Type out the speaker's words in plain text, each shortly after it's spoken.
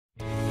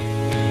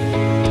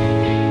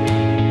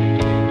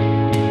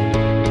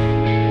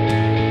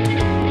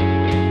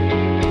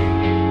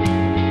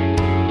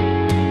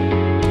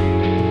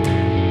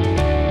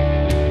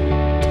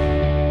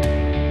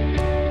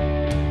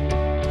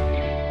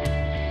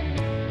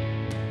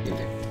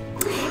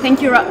Thank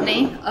you,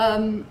 Rodney.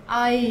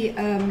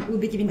 I will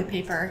be giving the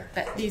paper,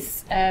 but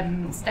this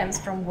stems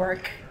from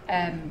work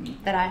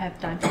that I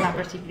have done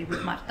collaboratively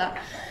with Marta.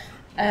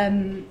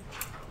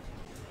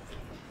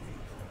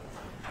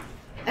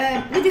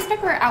 With this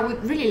paper, I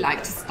would really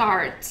like to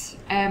start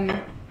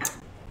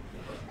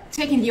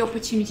taking the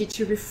opportunity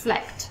to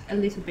reflect a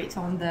little bit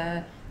on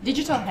the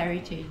digital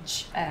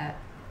heritage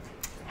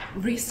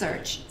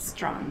research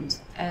strand,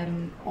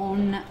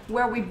 on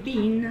where we've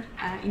been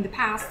in the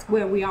past,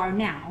 where we are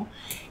now,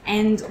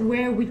 and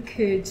where we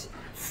could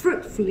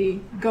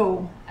fruitfully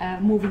go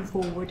moving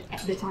forward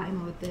at the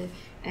time of the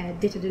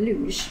data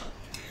deluge.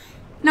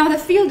 Now, the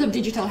field of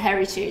digital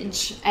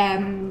heritage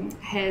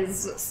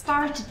has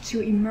started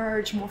to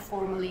emerge more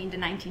formally in the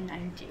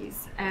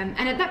 1990s.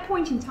 And at that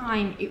point in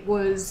time, it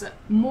was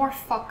more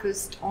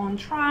focused on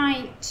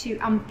trying to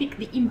unpick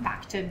the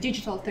impact of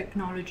digital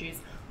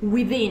technologies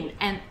within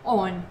and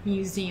on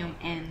museum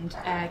and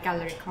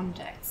gallery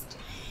context.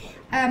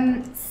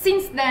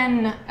 Since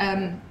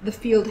then, the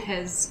field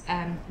has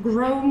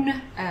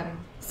grown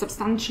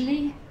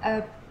substantially,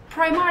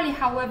 primarily,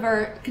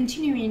 however,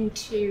 continuing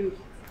to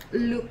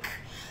look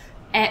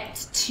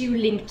at two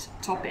linked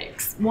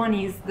topics. One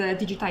is the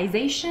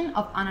digitization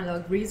of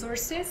analog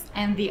resources,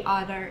 and the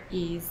other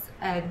is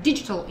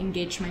digital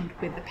engagement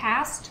with the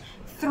past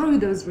through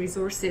those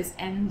resources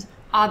and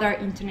other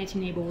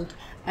internet-enabled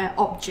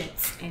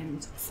objects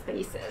and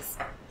spaces.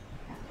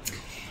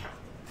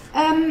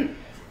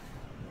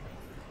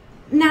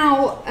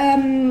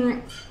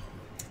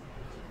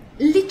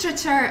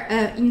 Literature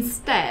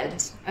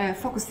instead,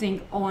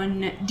 focusing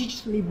on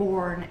digitally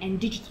born and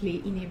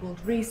digitally enabled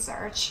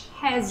research,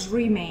 has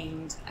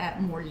remained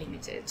more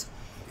limited.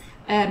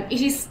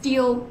 It is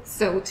still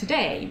so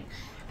today.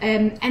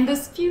 And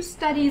those few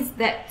studies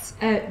that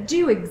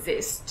do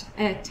exist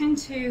tend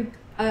to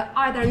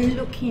either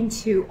look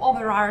into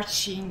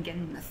overarching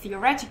and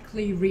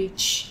theoretically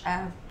rich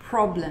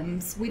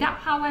problems without,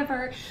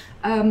 however,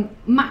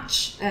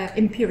 much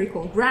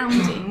empirical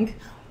grounding,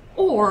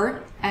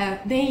 or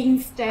they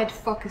instead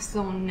focus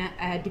on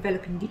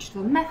developing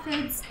digital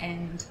methods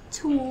and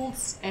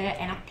tools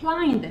and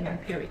applying them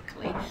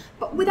empirically,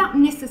 but without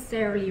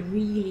necessarily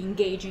really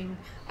engaging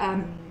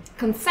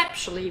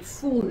conceptually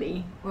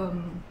fully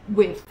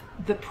with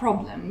the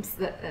problems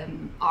that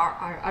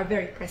are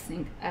very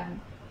pressing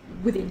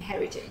within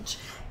heritage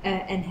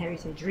and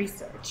heritage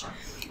research.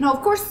 Now,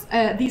 of course,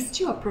 these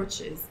two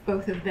approaches,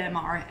 both of them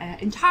are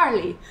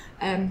entirely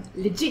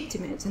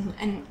legitimate,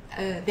 and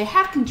they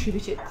have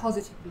contributed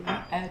positively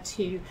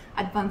to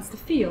advance the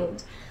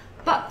field.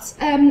 But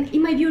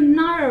in my view,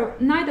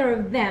 neither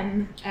of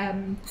them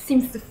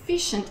seems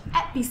sufficient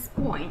at this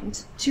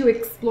point to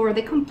explore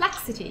the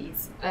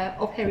complexities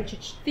of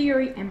heritage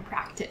theory and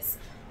practice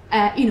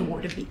in a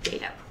world of big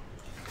data.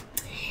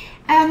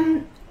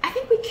 I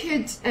think we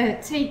could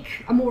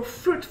take a more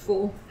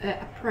fruitful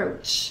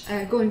approach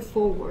going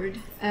forward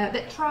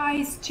that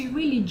tries to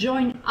really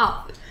join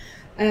up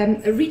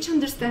a rich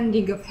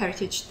understanding of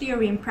heritage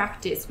theory and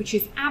practice, which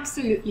is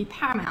absolutely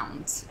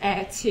paramount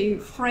to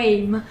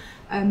frame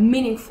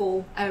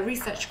meaningful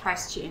research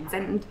questions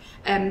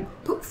and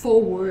put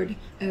forward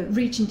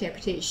rich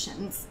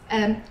interpretations,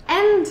 and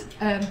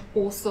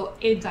also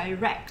a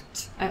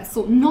direct,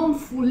 so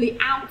non-fully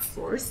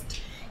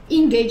outsourced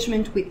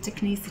engagement with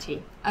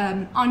technicity,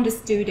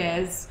 understood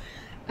as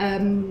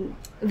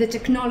the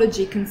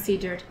technology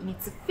considered in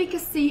its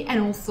efficacy and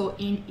also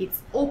in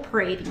its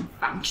operating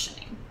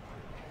functioning.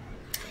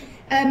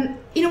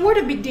 In a world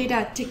of big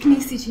data,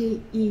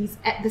 technicity is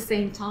at the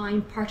same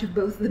time part of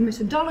both the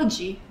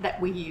methodology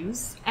that we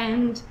use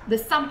and the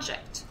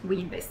subject we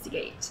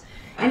investigate.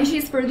 And it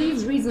is for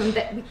these reasons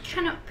that we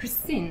cannot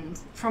prescind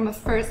from a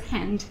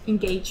first-hand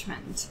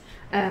engagement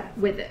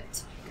with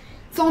it.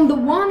 So on the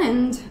one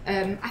end,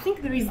 I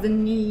think there is the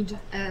need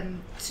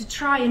to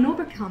try and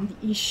overcome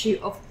the issue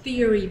of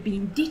theory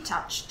being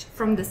detached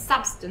from the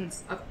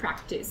substance of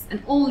practice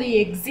and only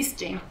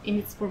existing in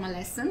its formal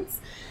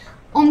essence.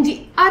 On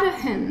the other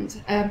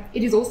hand,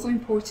 it is also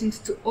important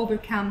to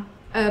overcome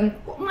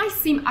what might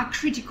seem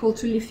acritical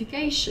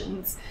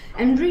tulifications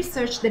and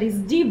research that is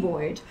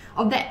devoid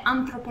of that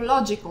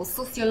anthropological,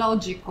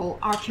 sociological,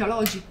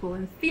 archaeological,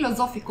 and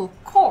philosophical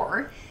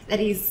core that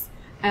is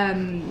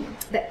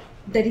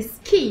that is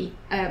key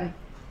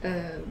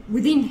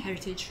within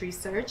heritage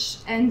research,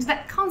 and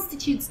that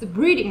constitutes the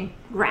breeding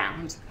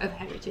ground of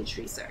heritage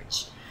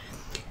research.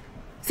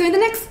 So in the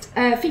next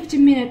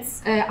 15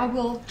 minutes, I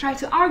will try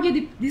to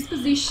argue this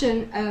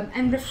position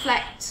and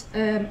reflect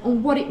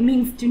on what it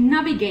means to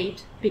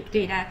navigate big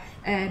data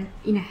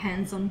in a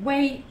hands-on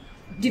way,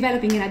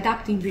 developing and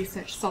adapting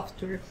research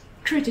software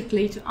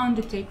critically to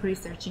undertake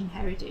research in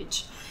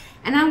heritage.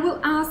 And I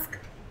will ask,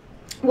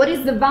 what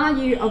is the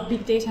value of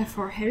big data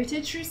for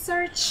heritage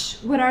research?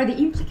 What are the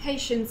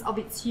implications of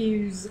its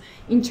use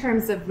in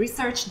terms of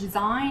research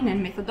design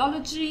and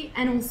methodology,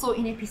 and also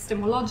in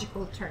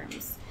epistemological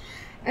terms?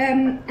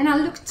 And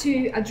I'll look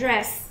to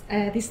address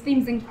these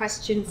themes and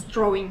questions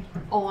drawing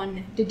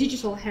on the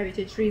digital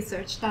heritage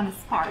research done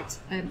as part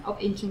of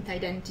ancient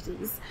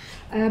identities,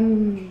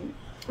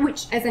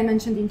 which, as I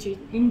mentioned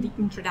in the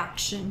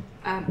introduction,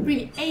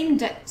 really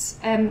aimed at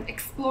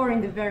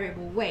exploring the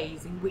variable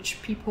ways in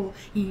which people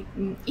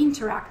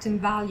interact and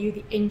value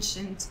the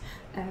ancient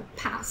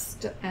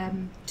past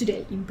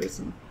today in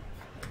Britain.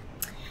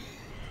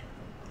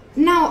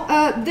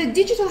 Now, the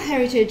digital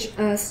heritage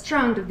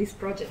strand of this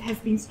project has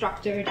been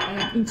structured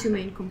in two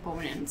main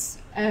components.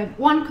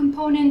 One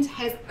component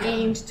has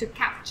aimed to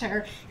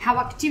capture how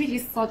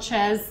activities such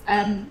as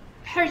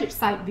heritage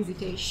site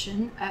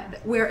visitation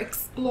that were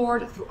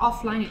explored through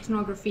offline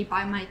ethnography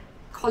by my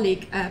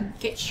colleague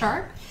Kate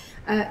Sharp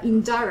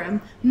in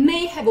Durham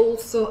may have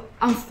also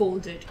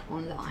unfolded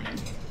online.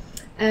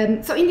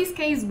 So in this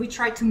case, we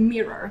try to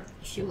mirror,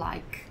 if you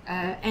like,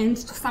 and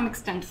to some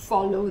extent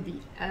follow the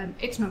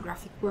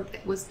ethnographic work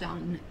that was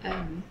done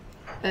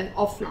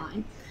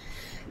offline.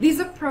 This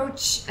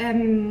approach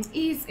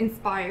is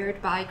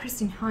inspired by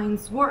Christine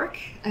Hines' work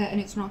in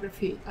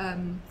ethnography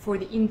for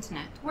the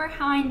internet, where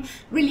Hines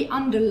really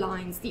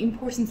underlines the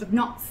importance of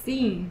not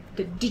seeing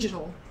the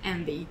digital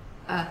and the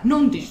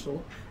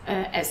non-digital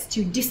as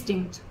two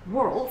distinct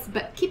worlds,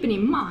 but keeping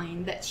in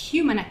mind that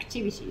human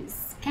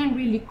activities can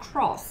really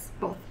cross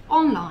both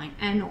online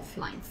and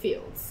offline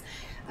fields,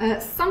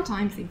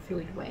 sometimes in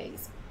fluid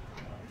ways.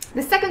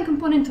 The second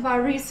component of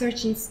our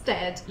research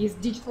instead is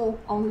digital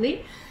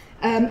only,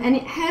 and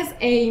it has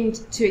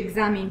aimed to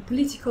examine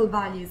political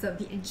values of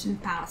the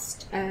ancient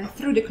past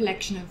through the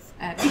collection of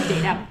big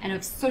data and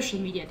of social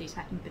media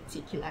data in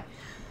particular.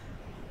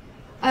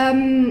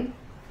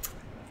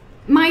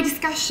 My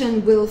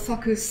discussion will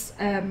focus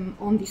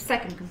on the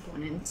second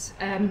component,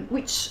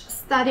 which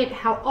studied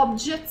how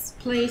objects,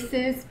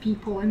 places,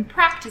 people, and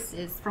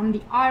practices from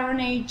the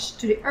Iron Age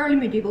to the early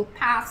medieval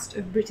past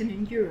of Britain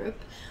and Europe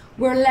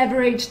were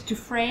leveraged to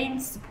frame,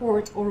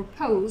 support, or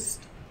oppose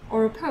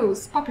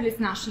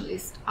populist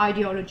nationalist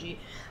ideologies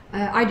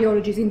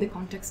in the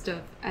context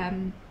of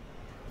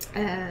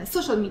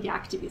social media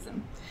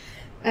activism.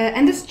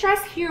 And the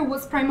stress here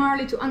was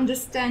primarily to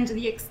understand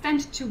the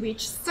extent to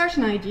which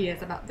certain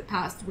ideas about the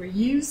past were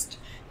used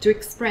to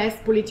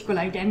express political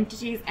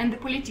identities and the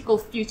political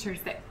futures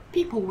that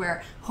people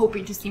were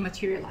hoping to see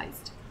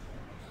materialized.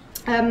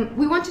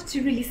 We wanted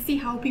to really see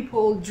how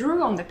people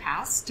drew on the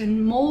past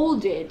and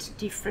molded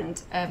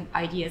different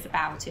ideas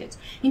about it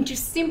into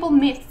simple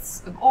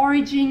myths of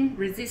origin,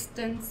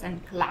 resistance,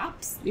 and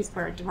collapse. These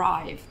were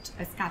derived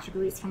as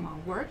categories from our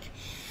work.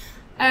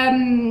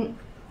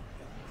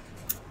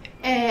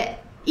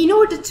 In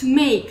order to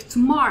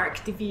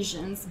mark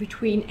divisions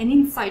between an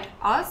inside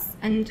us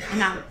and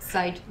an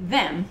outside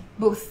them,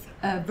 both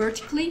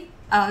vertically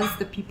as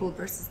the people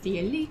versus the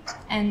elite,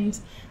 and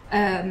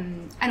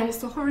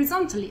also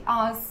horizontally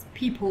as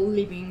people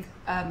living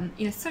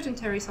in a certain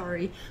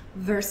territory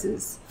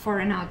versus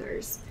foreign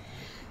others.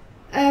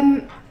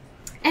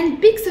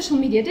 And big social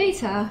media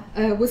data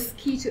was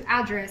key to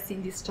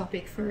addressing this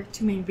topic for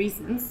two main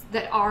reasons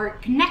that are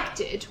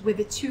connected with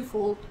the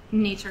twofold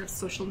nature of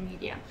social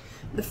media.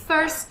 The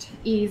first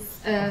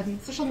is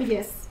social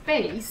media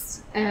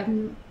space,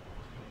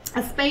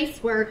 a space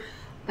where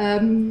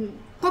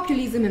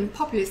populism and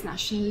populist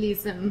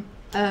nationalism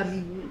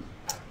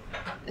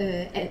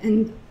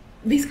and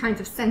these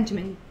kinds of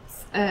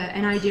sentiments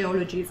and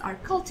ideologies are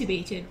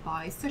cultivated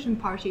by certain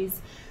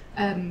parties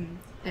and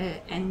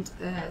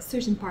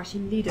certain party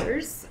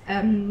leaders.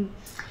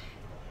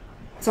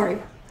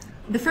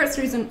 The first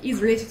reason is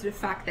related to the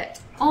fact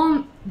that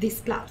on these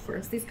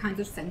platforms, these kinds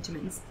of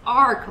sentiments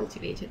are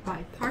cultivated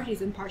by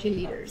parties and party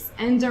leaders,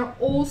 and are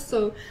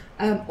also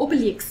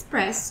openly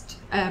expressed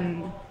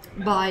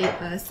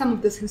by some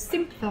of those who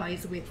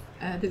sympathize with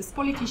those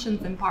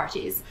politicians and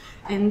parties,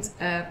 and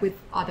with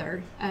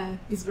other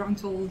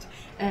disgruntled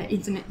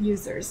internet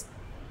users.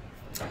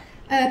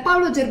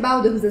 Paolo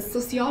Gerbaudo, who's a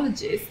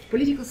sociologist,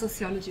 political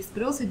sociologist,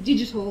 but also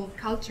digital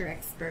culture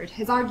expert,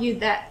 has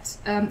argued that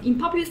in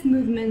populist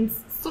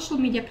movements, social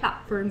media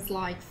platforms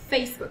like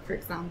Facebook, for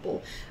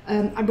example,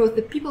 are both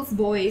the people's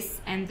voice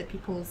and the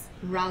people's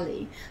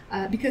rally,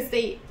 because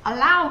they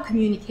allow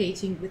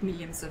communicating with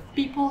millions of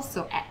people,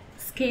 so at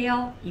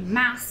scale, in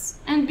mass,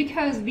 and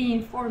because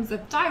being forms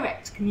of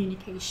direct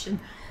communication,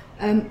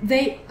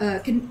 they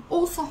can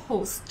also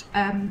host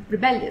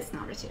rebellious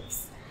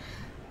narratives.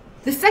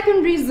 The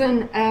second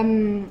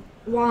reason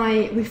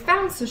why we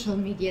found social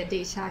media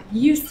data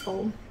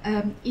useful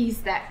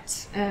is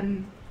that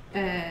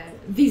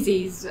this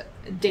is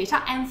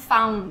data and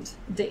found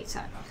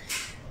data.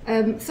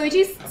 So it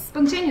is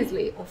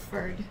spontaneously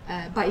offered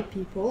by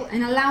people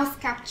and allows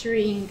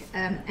capturing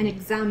and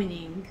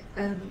examining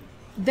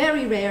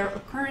very rare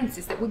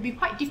occurrences that would be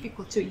quite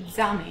difficult to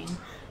examine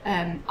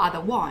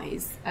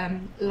otherwise,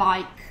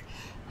 like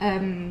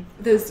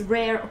those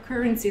rare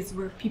occurrences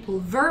where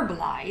people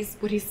verbalize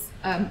what is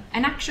an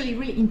actually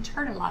really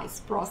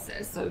internalized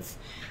process of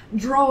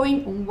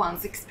drawing on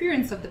one's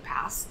experience of the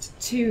past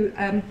to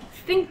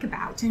think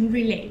about and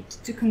relate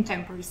to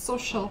contemporary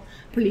social,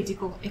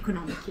 political,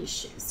 economic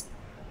issues.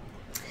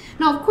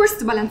 Now, of course,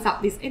 to balance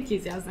out this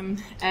enthusiasm,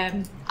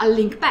 I'll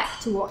link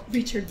back to what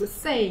Richard was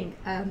saying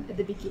at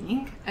the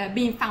beginning.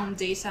 Being found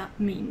data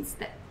means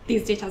that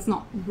this data is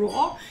not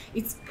raw,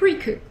 it's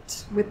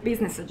pre-cooked with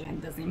business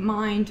agendas in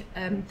mind.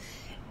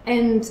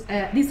 And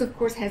this, of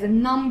course, has a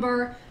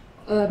number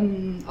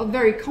of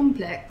very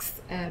complex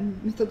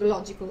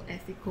methodological,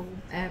 ethical,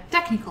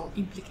 technical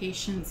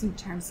implications in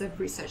terms of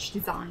research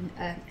design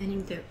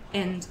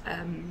and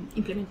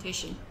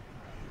implementation.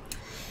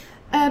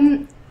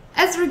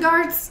 As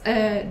regards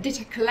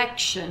data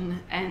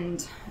collection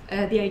and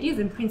the ideas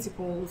and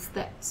principles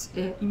that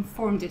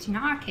informed it in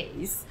our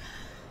case,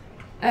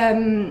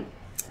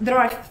 there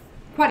are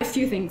quite a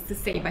few things to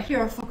say, but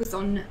here I'll focus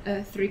on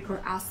three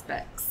core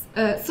aspects.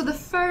 So the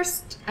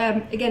first,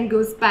 again,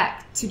 goes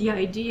back to the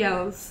idea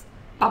of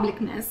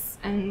publicness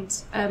and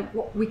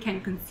what we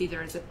can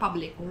consider as a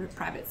public or a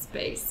private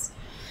space.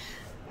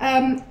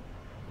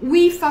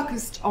 We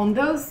focused on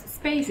those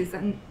spaces,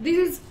 and this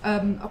is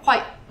a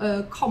quite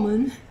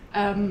common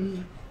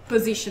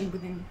position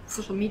within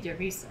social media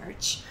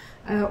research,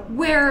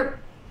 where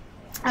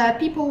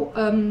people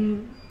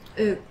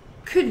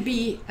could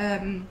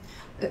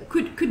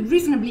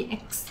reasonably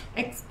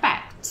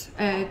expect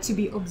to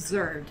be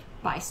observed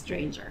by a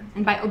stranger.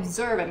 And by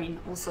observe, I mean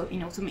also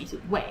in an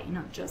automated way,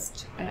 not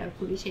just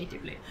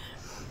qualitatively.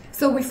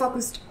 So we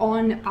focused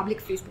on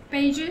public Facebook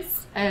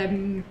pages,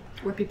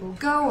 where people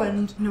go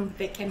and know that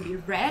they can be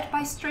read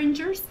by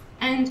strangers,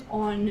 and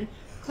on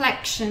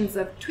collections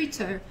of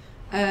tweets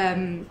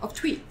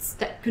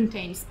that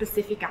contain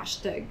specific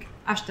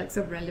hashtags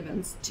of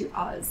relevance to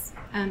us.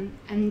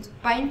 And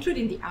by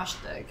including the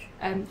hashtag,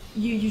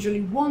 you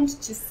usually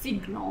want to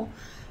signal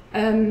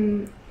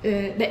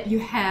that you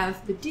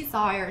have the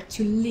desire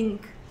to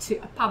link to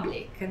a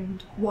public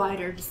and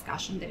wider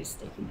discussion that is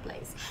taking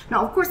place.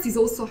 Now, of course, this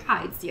also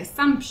hides the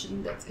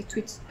assumption that a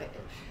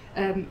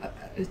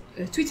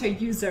Twitter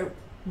user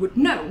would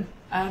know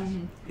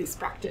this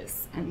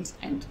practice and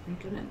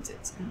implement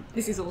it. And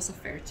this is also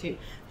fair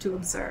to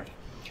observe.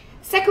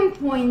 Second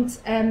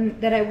point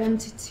that I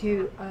wanted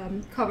to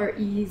cover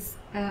is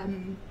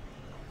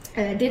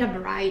data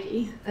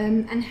variety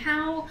and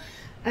how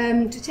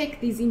to take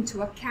these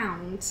into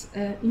account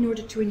in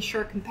order to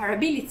ensure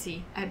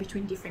comparability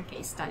between different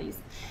case studies.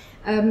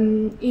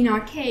 In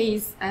our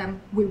case,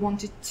 we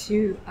wanted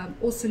to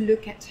also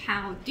look at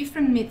how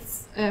different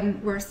myths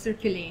were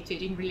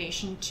circulated in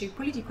relation to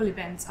political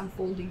events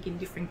unfolding in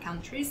different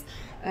countries.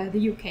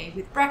 The UK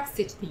with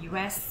Brexit, the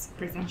US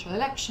presidential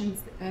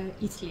elections,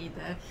 Italy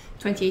the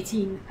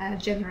 2018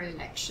 general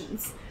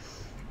elections.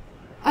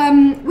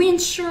 We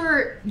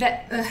ensure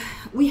that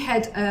we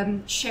had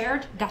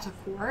shared data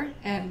core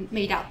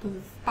made up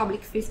of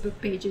public Facebook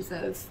pages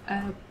of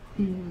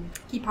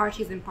key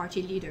parties and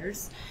party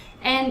leaders,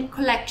 and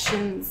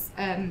collections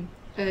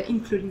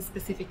including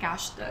specific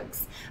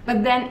hashtags.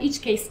 But then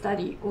each case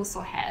study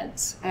also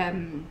had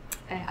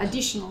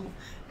additional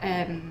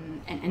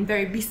and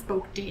very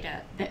bespoke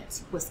data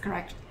that was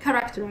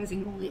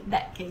characterizing only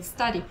that case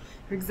study.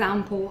 For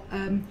example,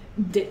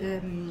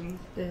 the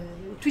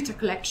Twitter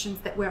collections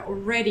that were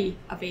already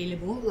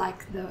available,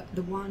 like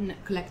the one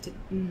collected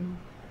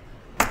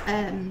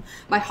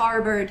by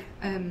Harvard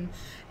and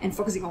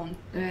focusing on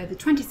the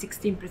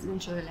 2016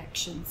 presidential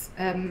elections,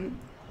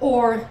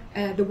 or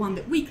the one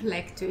that we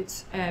collected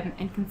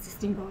and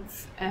consisting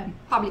of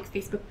public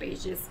Facebook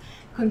pages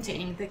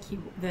containing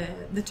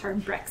the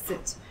term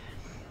Brexit.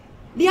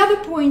 The other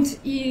point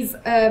is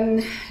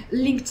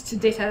linked to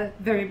data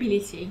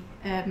variability,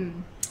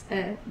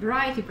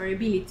 variety,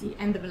 variability,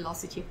 and the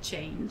velocity of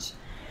change.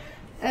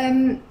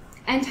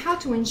 And how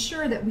to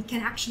ensure that we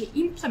can actually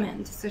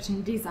implement a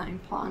certain design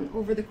plan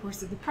over the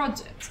course of the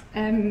project.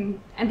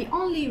 And the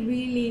only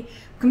really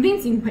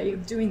convincing way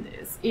of doing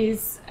this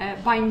is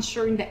by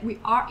ensuring that we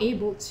are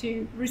able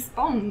to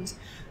respond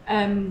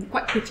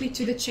quite quickly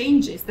to the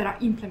changes that are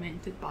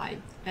implemented by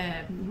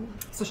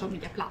social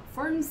media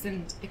platforms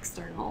and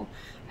external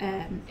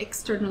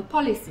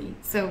policy.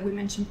 So we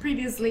mentioned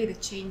previously the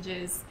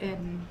changes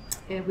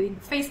within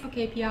the Facebook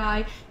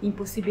API,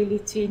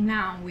 impossibility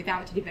now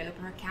without a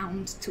developer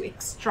account to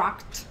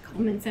extract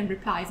comments and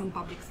replies on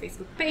public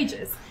Facebook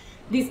pages.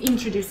 This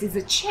introduces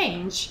a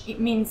change. It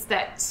means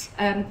that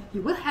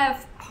you will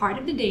have part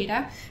of the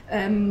data,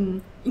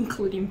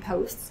 including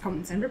posts,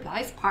 comments and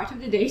replies, part of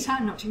the data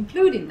not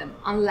including them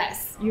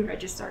unless you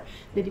register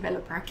the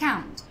developer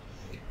account.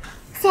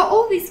 So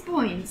all these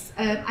points,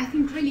 I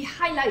think, really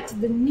highlight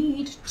the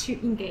need to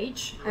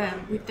engage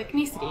with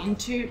technicity and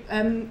to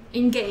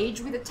engage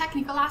with the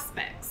technical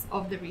aspects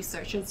of the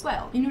research as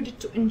well, in order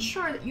to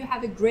ensure that you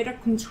have a greater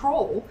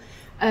control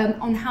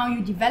on how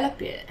you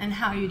develop it and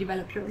how you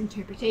develop your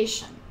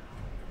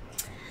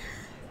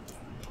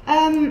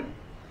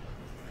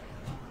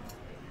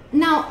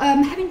Now,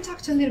 having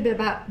talked a little bit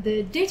about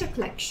the data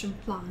collection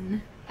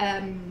plan,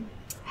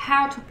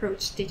 how to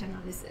approach data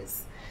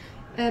analysis,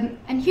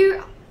 and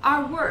here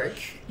our work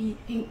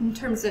in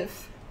terms of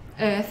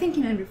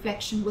thinking and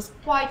reflection was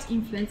quite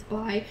influenced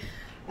by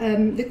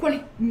the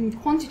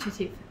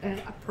quantitative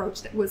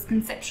approach that was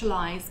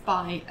conceptualized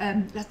by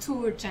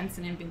Latour,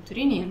 Jensen, and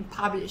Venturini and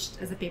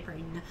published as a paper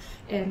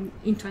in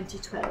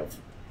 2012.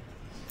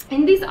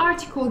 In this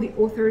article, the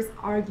authors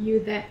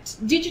argue that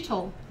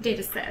digital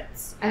data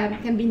sets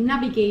can be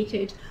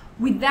navigated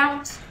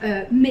without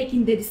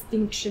making the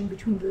distinction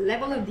between the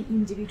level of the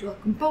individual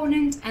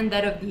component and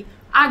that of the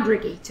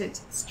aggregated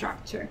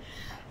structure.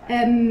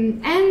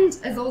 And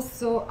as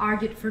also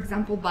argued, for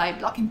example, by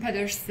Block and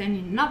Pedersen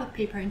in another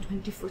paper in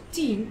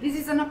 2014, this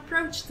is an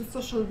approach to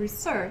social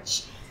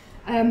research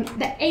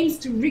that aims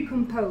to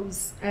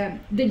recompose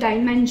the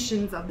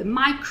dimensions of the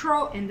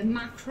micro and the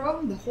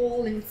macro, the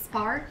whole and its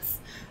parts,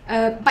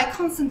 by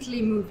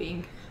constantly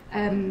moving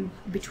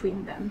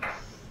between them.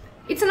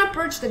 It's an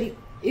approach that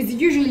is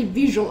usually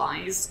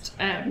visualized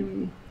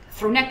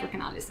through network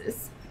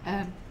analysis,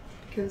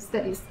 because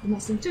that is the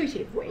most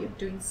intuitive way of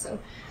doing so.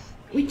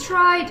 We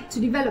tried to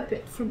develop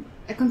it from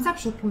a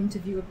conceptual point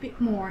of view a bit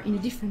more in a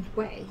different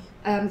way.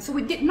 So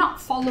we did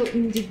not follow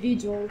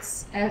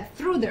individuals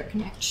through their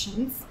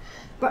connections,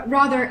 but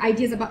rather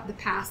ideas about the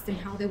past and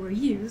how they were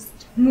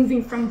used,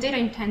 moving from data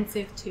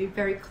intensive to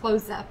very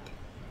close-up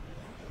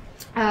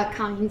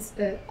kinds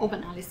of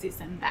analysis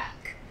and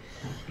back.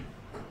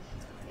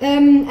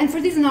 And for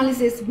this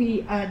analysis,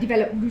 we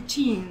developed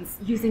routines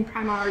using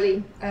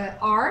primarily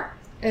R,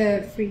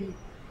 free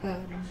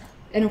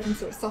and open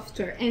source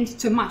software, and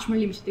to a much more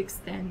limited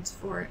extent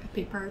for a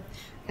paper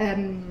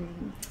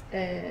done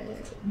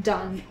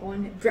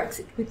on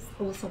Brexit,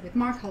 also with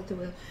Marta,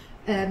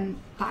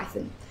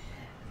 Python.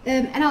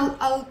 And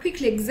I'll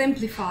quickly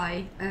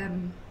exemplify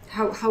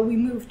how we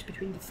moved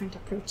between different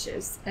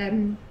approaches.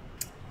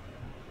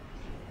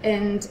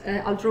 And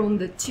I'll draw on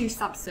the two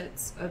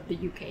subsets of the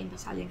UK and the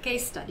Italian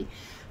case study.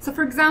 So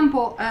for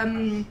example,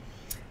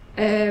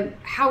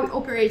 how we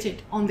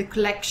operated on the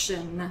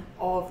collection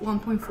of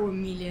 1.4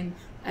 million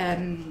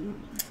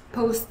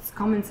posts,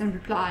 comments and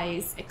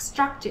replies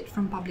extracted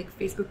from public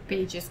Facebook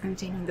pages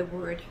containing the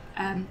word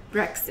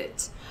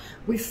Brexit.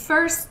 We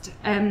first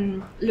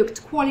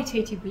looked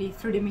qualitatively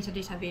through the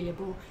metadata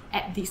available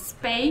at this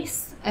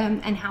space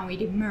and how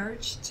it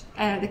emerged,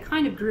 the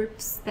kind of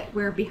groups that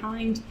were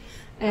behind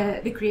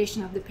the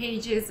creation of the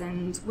pages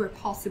and were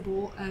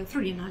possible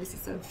through the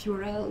analysis of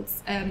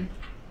URLs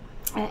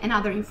and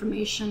other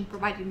information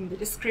provided in the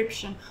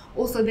description,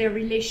 also their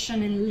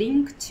relation and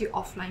link to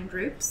offline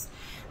groups.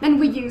 Then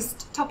we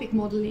used topic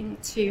modeling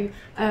to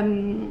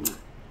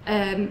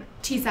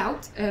tease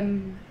out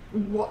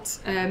what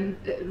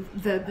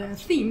the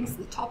themes,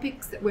 the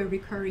topics that were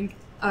recurring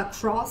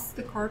across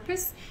the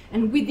corpus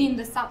and within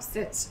the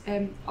subset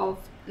of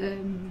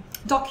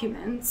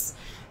documents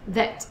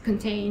that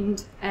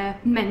contained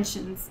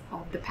mentions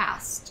of the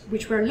past,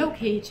 which were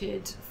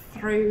located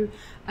through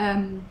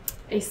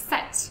a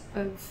set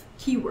of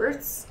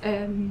keywords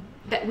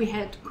that we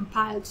had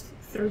compiled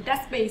through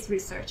desk-based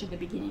research at the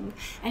beginning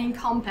and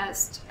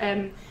encompassed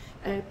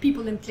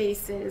people and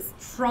places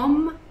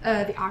from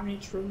the Iron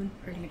Age, Roman,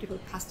 early medieval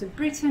past of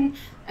Britain,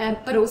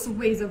 but also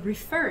ways of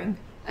referring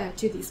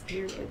to these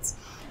periods.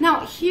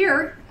 Now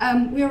here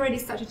we already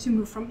started to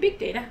move from big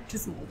data to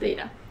small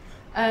data,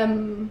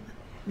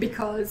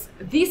 because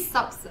this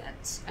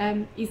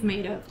subset is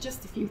made of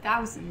just a few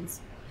thousands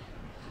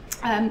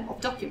of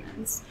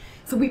documents.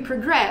 So we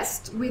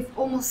progressed with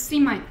almost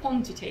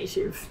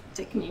semi-quantitative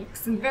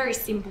techniques and very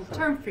simple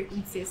term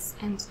frequencies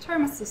and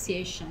term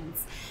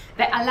associations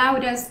that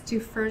allowed us to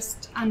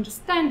first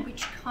understand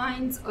which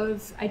kinds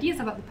of ideas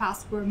about the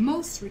past were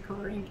most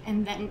recurring,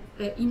 and then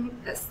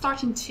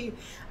starting to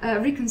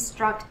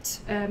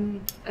reconstruct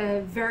in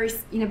a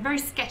very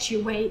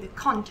sketchy way the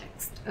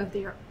context of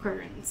their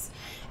occurrence.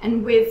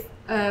 And with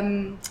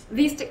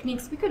these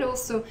techniques, we could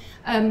also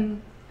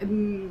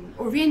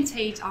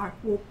orientate our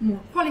more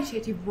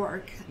qualitative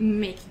work,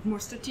 making more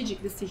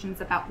strategic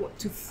decisions about what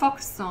to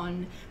focus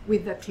on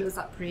with the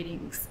close-up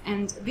readings.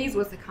 And this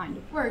was the kind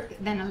of work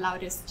that then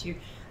allowed us to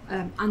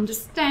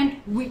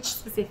understand which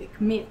specific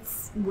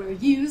myths were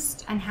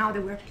used and how they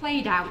were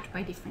played out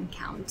by different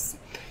camps.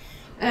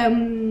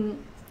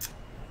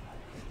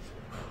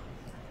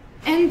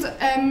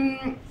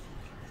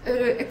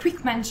 A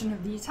quick mention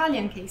of the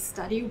Italian case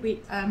study.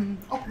 We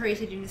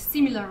operated in a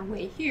similar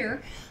way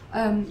here,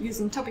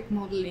 using topic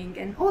modeling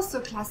and also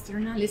cluster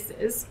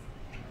analysis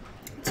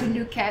to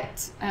look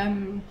at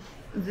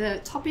the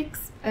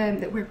topics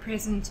that were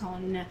present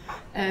on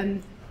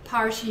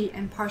party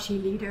and party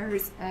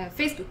leaders'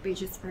 Facebook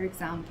pages, for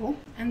example,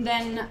 and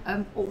then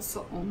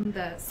also on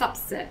the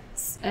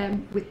subsets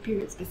with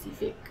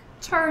period-specific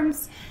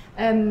terms,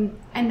 and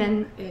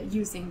then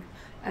using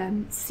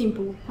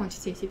simple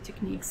quantitative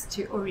techniques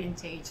to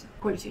orientate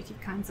qualitative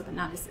kinds of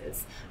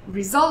analysis,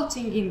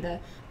 resulting in the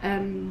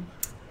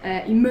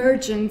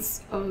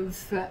emergence of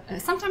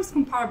sometimes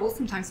comparable,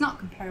 sometimes not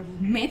comparable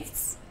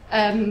myths,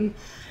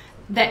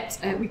 that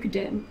we could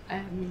then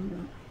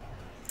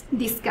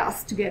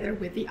discuss together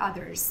with the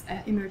others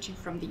emerging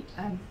from the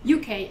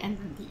UK and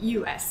from the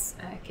US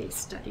case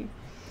study.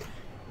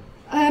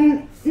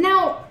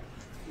 Now,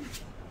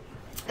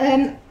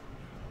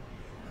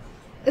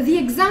 the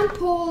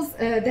examples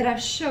that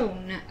I've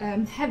shown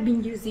have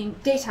been using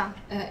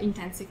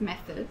data-intensive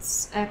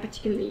methods,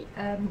 particularly,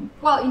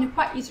 well, in a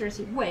quite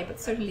iterative way, but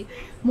certainly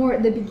more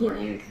at the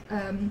beginning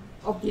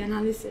of the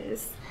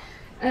analysis.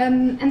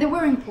 And they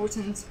were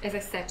important, as I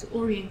said, to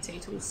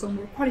orientate also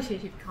more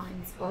qualitative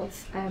kinds of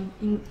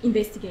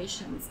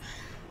investigations.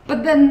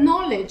 But the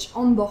knowledge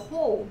on the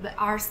whole that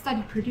our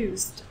study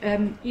produced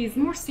is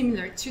more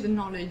similar to the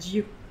knowledge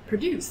you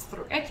produce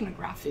through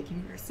ethnographic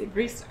immersive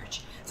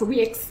research. So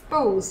we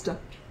exposed a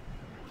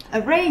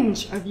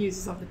range of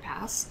uses of the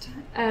past,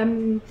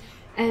 and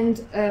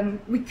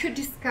we could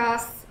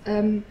discuss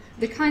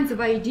the kinds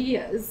of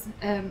ideas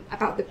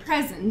about the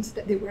present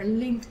that they were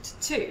linked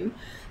to,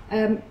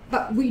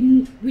 but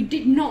we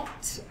did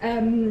not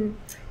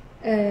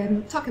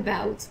talk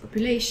about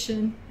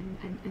population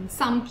and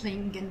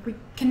sampling, and we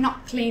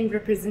cannot claim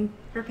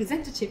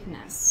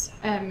representativeness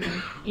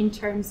in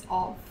terms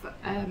of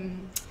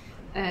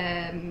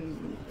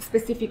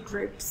specific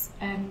groups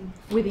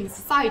within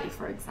society,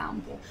 for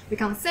example. We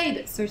can't say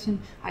that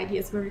certain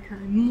ideas were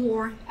recurring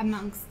more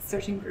amongst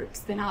certain groups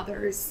than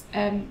others,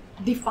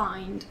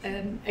 defined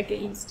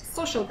against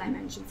social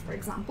dimensions, for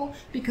example,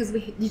 because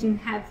we didn't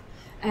have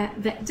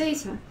that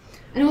data.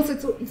 And also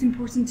it's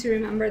important to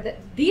remember that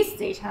this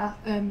data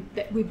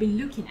that we've been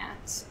looking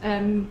at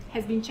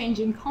has been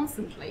changing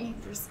constantly.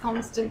 There's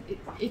constant,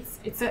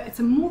 it's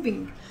a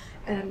moving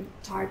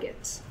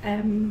target.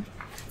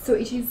 So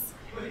it is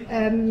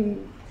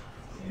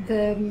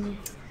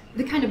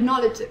the kind of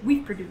knowledge that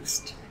we've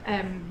produced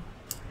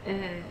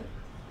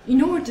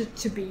in order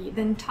to be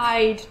then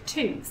tied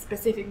to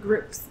specific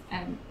groups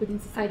within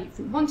society. If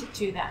we wanted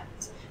to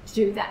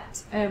do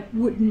that,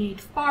 would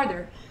need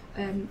further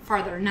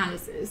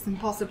analysis, and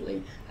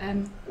possibly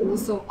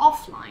also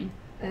offline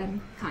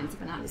kinds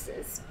of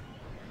analysis.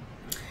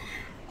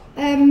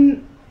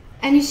 And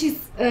it is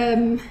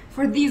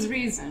for this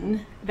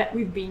reason that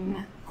we've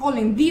been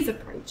calling this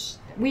approach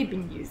that we've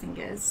been using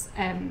as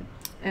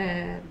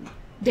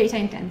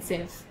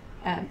data-intensive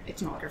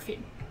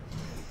ethnography.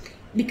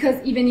 Because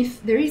even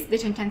if there is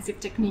data-intensive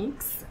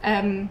techniques,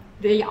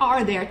 they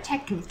are there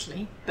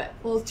technically, but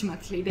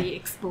ultimately they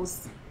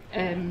expose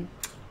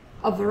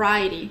a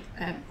variety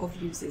of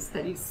uses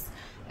that is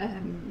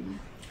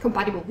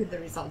compatible with the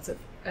results of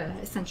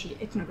essentially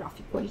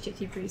ethnographic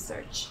qualitative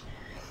research.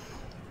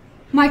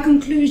 My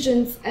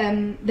conclusions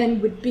then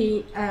would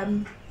be,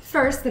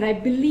 first, that I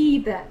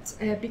believe that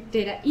big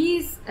data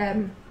is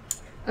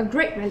of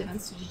great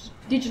relevance to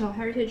digital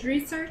heritage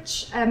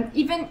research,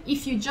 even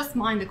if you just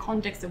mind the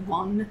context of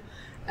one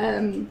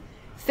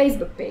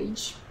Facebook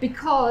page,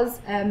 because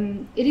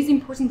it is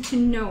important to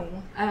know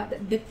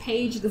that the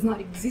page does not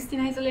exist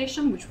in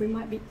isolation, which we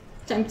might be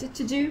tempted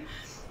to do.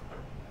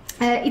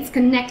 It's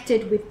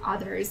connected with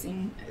others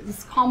in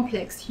this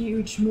complex,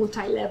 huge,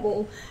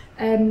 multi-level,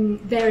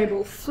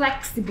 variable,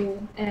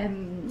 flexible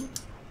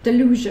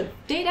deluge of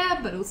data,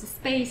 but also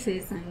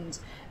spaces and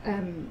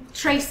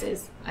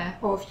traces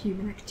of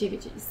human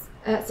activities.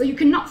 So you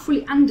cannot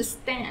fully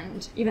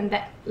understand even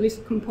that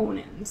little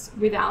component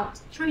without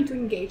trying to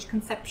engage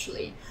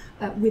conceptually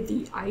with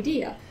the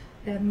idea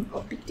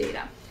of big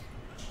data.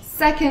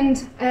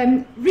 Second,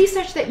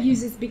 research that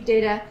uses big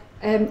data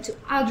to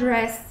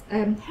address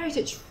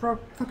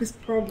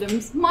heritage-focused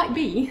problems might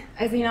be,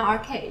 as in our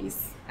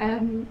case,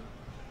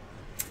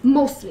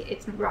 mostly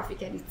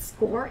ethnographic at its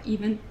core,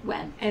 even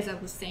when, as I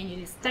was saying, it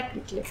is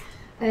technically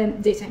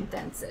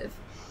data-intensive.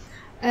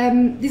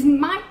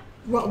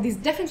 This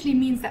definitely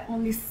means that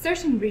only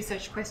certain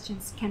research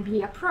questions can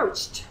be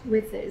approached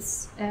with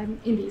this in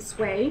this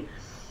way.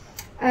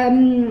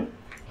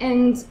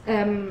 It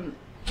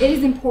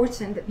is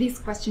important that these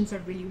questions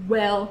are really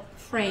well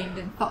framed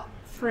and thought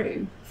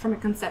through from a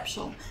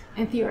conceptual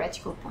and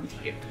theoretical point of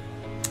view.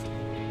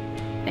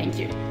 Thank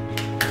you.